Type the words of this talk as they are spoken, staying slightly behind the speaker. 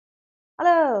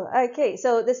Hello. Okay,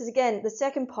 so this is again the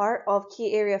second part of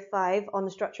Key Area 5 on the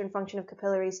structure and function of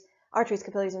capillaries, arteries,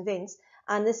 capillaries and veins.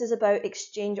 And this is about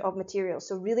exchange of materials.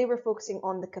 So really we're focusing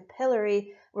on the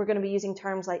capillary. We're going to be using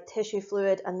terms like tissue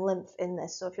fluid and lymph in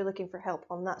this. So if you're looking for help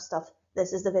on that stuff,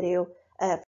 this is the video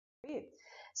for you.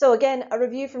 So again, a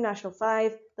review from National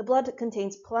 5. The blood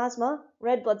contains plasma,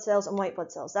 red blood cells and white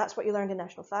blood cells. That's what you learned in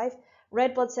National 5.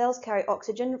 Red blood cells carry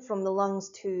oxygen from the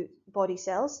lungs to body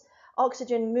cells.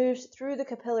 Oxygen moves through the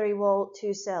capillary wall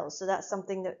to cells. So that's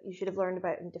something that you should have learned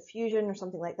about in diffusion or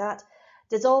something like that.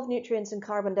 Dissolved nutrients and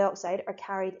carbon dioxide are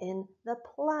carried in the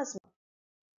plasma.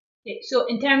 Okay, so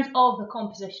in terms of the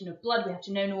composition of blood, we have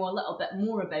to now know a little bit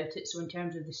more about it. So in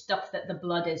terms of the stuff that the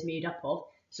blood is made up of.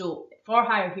 So for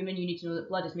higher human, you need to know that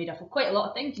blood is made up of quite a lot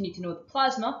of things. You need to know the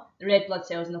plasma, the red blood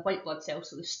cells and the white blood cells.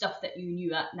 So the stuff that you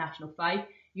knew at National 5.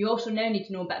 You also now need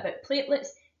to know a bit about platelets,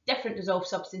 different dissolved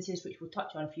substances, which we'll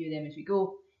touch on a few of them as we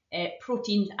go,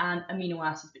 proteins and amino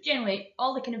acids. But generally,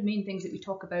 all the kind of main things that we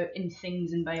talk about in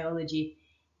things in biology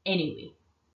anyway.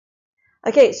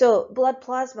 Okay, so blood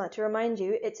plasma, to remind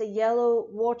you, it's a yellow,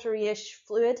 watery-ish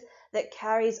fluid that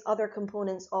carries other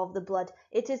components of the blood.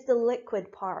 It is the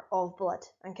liquid part of blood,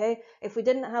 okay? If we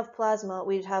didn't have plasma,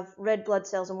 we'd have red blood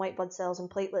cells and white blood cells and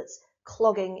platelets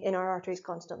clogging in our arteries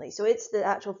constantly. So it's the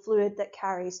actual fluid that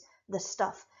carries the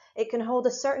stuff. It can hold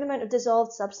a certain amount of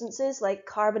dissolved substances like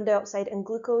carbon dioxide and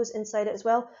glucose inside it as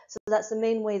well. So that's the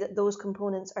main way that those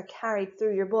components are carried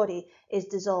through your body, is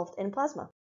dissolved in plasma.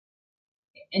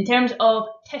 In terms of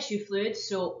tissue fluid,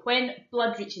 so when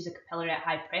blood reaches a capillary at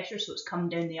high pressure, so it's come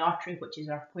down the artery, which is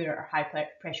where our high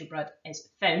pressure blood is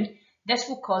found, this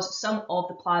will cause some of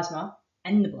the plasma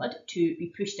in the blood to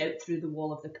be pushed out through the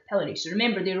wall of the capillary. So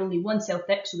remember, they're only one cell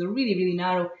thick, so they're really, really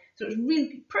narrow. So it's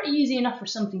really pretty easy enough for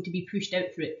something to be pushed out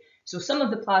through it. So some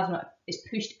of the plasma is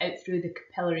pushed out through the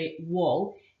capillary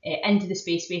wall into the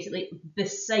space basically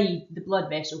beside the blood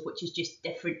vessel, which is just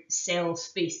different cell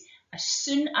space. As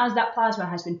soon as that plasma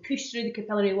has been pushed through the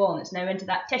capillary wall and it's now into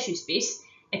that tissue space,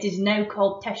 it is now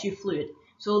called tissue fluid.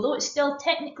 So although it's still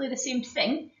technically the same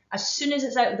thing, as soon as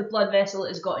it's out of the blood vessel, it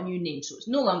has got a new name. So it's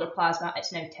no longer plasma,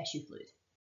 it's now tissue fluid.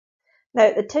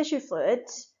 Now, the tissue fluid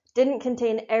didn't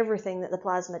contain everything that the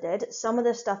plasma did. Some of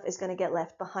this stuff is going to get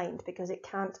left behind because it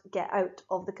can't get out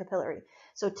of the capillary.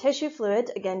 So tissue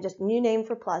fluid, again, just new name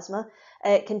for plasma,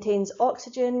 it contains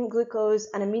oxygen, glucose,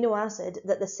 and amino acid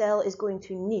that the cell is going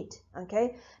to need,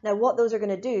 okay? Now, what those are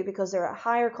going to do, because they're at a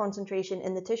higher concentration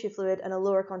in the tissue fluid and a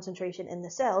lower concentration in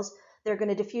the cells, they're going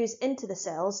to diffuse into the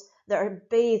cells that are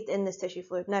bathed in this tissue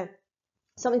fluid. Now,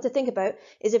 something to think about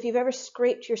is if you've ever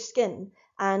scraped your skin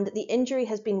and the injury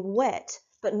has been wet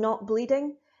but not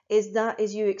bleeding, that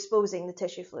is you exposing the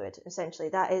tissue fluid, essentially.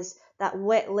 That is that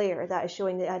wet layer that is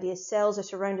showing the idea cells are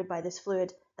surrounded by this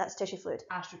fluid. That's tissue fluid.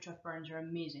 AstroTurf burns are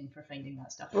amazing for finding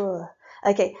that stuff. Ugh.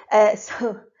 Okay,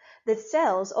 so the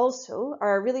cells also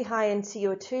are really high in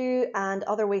CO2 and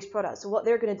other waste products. So what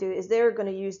they're going to do is they're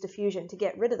going to use diffusion to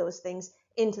get rid of those things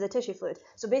into the tissue fluid.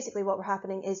 So basically what we're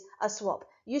happening is a swap.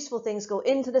 Useful things go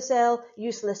into the cell,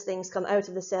 useless things come out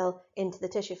of the cell into the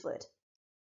tissue fluid.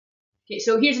 Okay,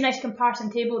 so here's a nice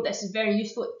comparison table. This is very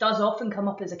useful. It does often come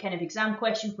up as a kind of exam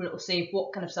question where it will say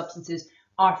what kind of substances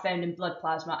are found in blood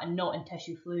plasma and not in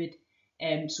tissue fluid.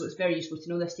 So it's very useful to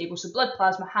know this table. So blood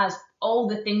plasma has all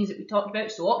the things that we talked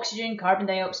about. So oxygen, carbon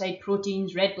dioxide,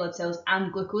 proteins, red blood cells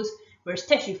and glucose. Whereas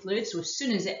tissue fluid, so as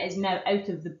soon as it is now out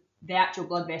of the actual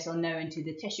blood vessel now into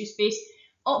the tissue space,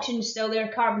 oxygen is still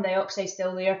there, carbon dioxide is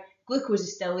still there, glucose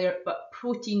is still there, but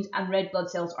proteins and red blood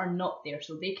cells are not there.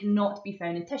 So they cannot be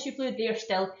found in tissue fluid. They are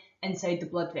still inside the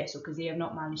blood vessel because they have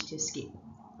not managed to escape.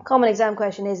 Common exam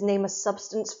question is name a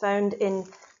substance found in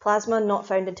plasma, not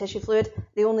found in tissue fluid.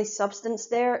 The only substance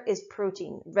there is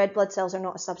protein. Red blood cells are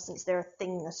not a substance, they're a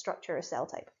thing, a structure, a cell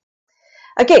type.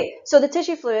 Okay, so the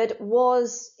tissue fluid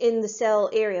was in the cell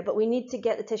area, but we need to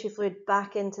get the tissue fluid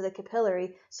back into the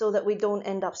capillary so that we don't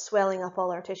end up swelling up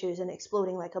all our tissues and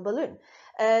exploding like a balloon.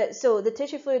 So the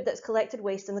tissue fluid that's collected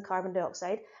waste in the carbon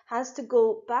dioxide has to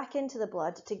go back into the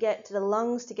blood to get to the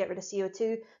lungs to get rid of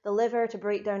CO2, the liver to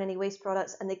break down any waste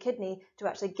products, and the kidney to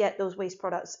actually get those waste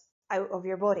products out of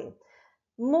your body.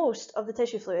 Most of the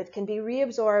tissue fluid can be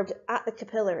reabsorbed at the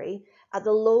capillary at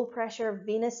the low pressure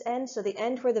venous end. So the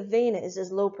end where the vein is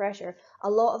low pressure. A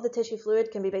lot of the tissue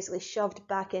fluid can be basically shoved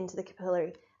back into the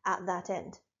capillary at that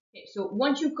end. Okay, so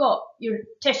once you've got your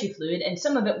tissue fluid, and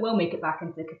some of it will make it back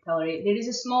into the capillary, there is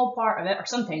a small part of it, or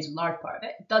sometimes a large part of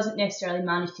it, doesn't necessarily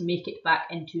manage to make it back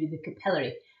into the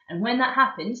capillary. And when that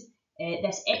happens,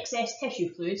 this excess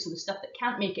tissue fluid, so the stuff that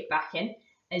can't make it back in,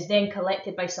 is then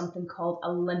collected by something called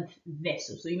a lymph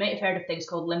vessel. So you might have heard of things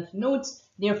called lymph nodes.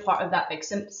 They're part of that big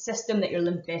system that your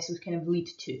lymph vessels kind of lead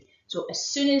to. So as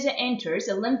soon as it enters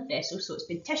a lymph vessel, so it's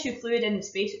been tissue fluid in the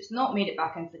space, it's not made it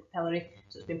back into the capillary,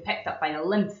 so it's been picked up by the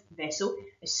lymph vessel.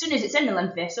 As soon as it's in the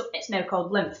lymph vessel, it's now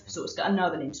called lymph, so it's got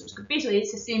another name. So basically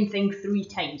it's the same thing 3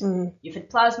 times. You've had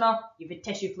plasma, you've had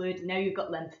tissue fluid, now you've got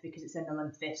lymph because it's in the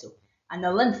lymph vessel. And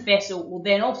the lymph vessel will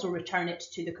then also return it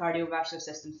to the cardiovascular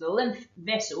system. So the lymph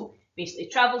vessel basically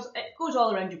travels, it goes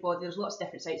all around your body, there's lots of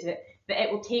different sites of it, but it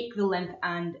will take the lymph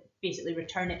and basically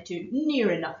return it to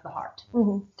near enough the heart.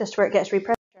 Just where it gets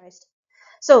repressurized.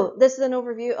 So this is an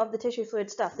overview of the tissue fluid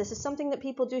stuff. This is something that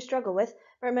people do struggle with,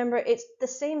 but remember it's the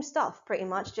same stuff pretty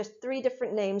much, just 3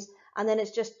 different names, and then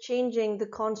it's just changing the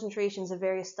concentrations of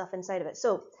various stuff inside of it.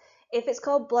 So if it's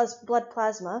called blood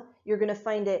plasma, you're going to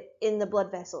find it in the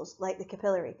blood vessels, like the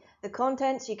capillary. The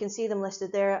contents, you can see them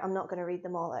listed there. I'm not going to read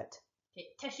them all out. Okay,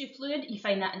 tissue fluid, you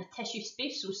find that in the tissue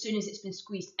space, so as soon as it's been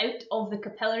squeezed out of the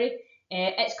capillary,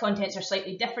 its contents are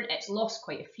slightly different. It's lost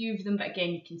quite a few of them, but again,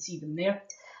 you can see them there.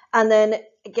 And then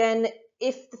again,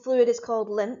 if the fluid is called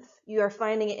lymph, you are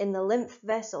finding it in the lymph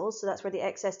vessels, so that's where the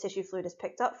excess tissue fluid is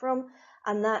picked up from,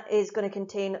 and that is going to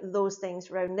contain those things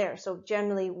around there. So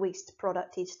generally waste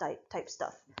product type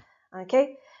stuff.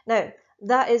 Okay, now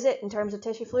that is it in terms of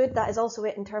tissue fluid. That is also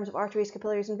it in terms of arteries,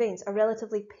 capillaries and veins, a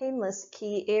relatively painless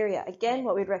key area. Again,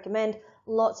 what we'd recommend,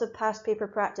 lots of past paper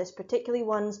practice, particularly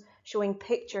ones showing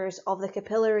pictures of the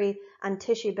capillary and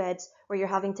tissue beds where you're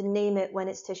having to name it when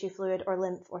it's tissue fluid or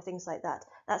lymph or things like that.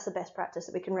 That's the best practice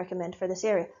that we can recommend for this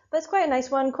area. But it's quite a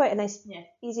nice one, quite a nice,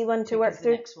 easy one to work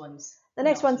through. The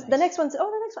next one's, I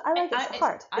like it, it's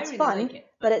hard. It's fun,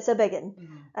 but it's a big one.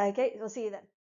 Okay, we'll see you then.